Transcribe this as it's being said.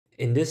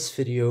In this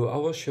video, I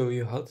will show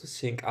you how to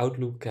sync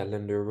Outlook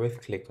calendar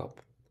with ClickUp.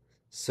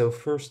 So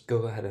first go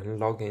ahead and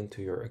log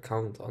into your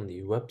account on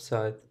the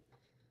website,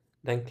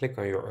 then click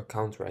on your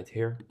account right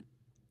here,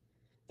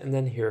 and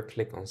then here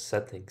click on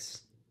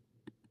settings.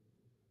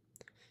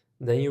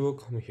 Then you will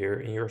come here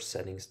in your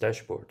settings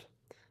dashboard.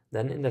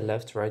 Then in the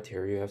left right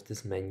here you have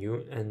this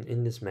menu, and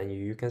in this menu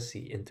you can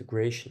see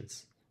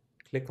integrations.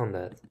 Click on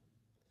that.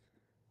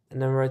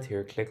 And then right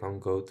here click on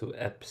go to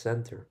App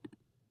Center.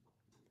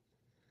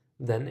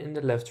 Then in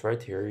the left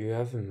right here you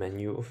have a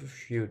menu of a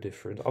few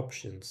different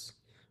options,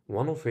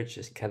 one of which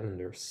is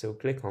calendars, so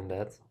click on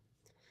that.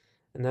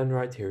 And then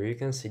right here you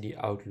can see the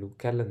Outlook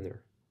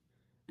calendar.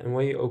 And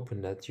when you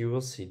open that you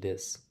will see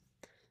this.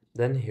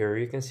 Then here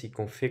you can see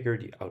configure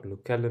the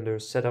Outlook calendar,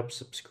 set up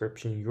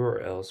subscription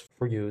URLs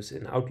for use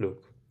in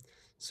Outlook.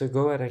 So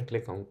go ahead and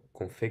click on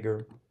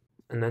configure,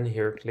 and then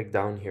here click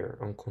down here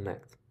on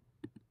connect.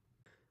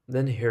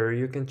 Then here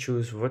you can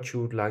choose what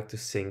you would like to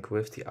sync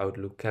with the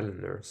Outlook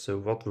calendar, so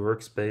what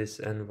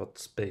workspace and what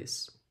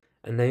space.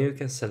 And then you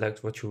can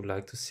select what you would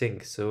like to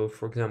sync, so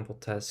for example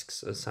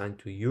tasks assigned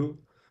to you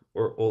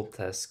or all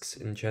tasks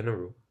in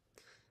general.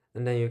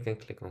 And then you can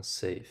click on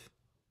save.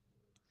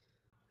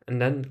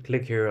 And then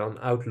click here on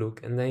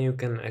Outlook, and then you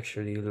can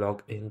actually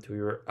log into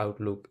your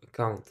Outlook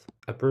account.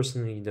 I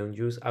personally don't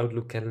use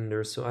Outlook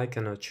calendar, so I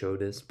cannot show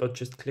this, but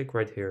just click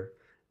right here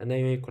and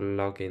then you can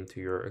log into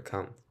your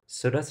account.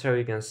 So that's how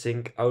you can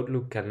sync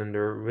Outlook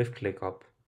calendar with ClickUp.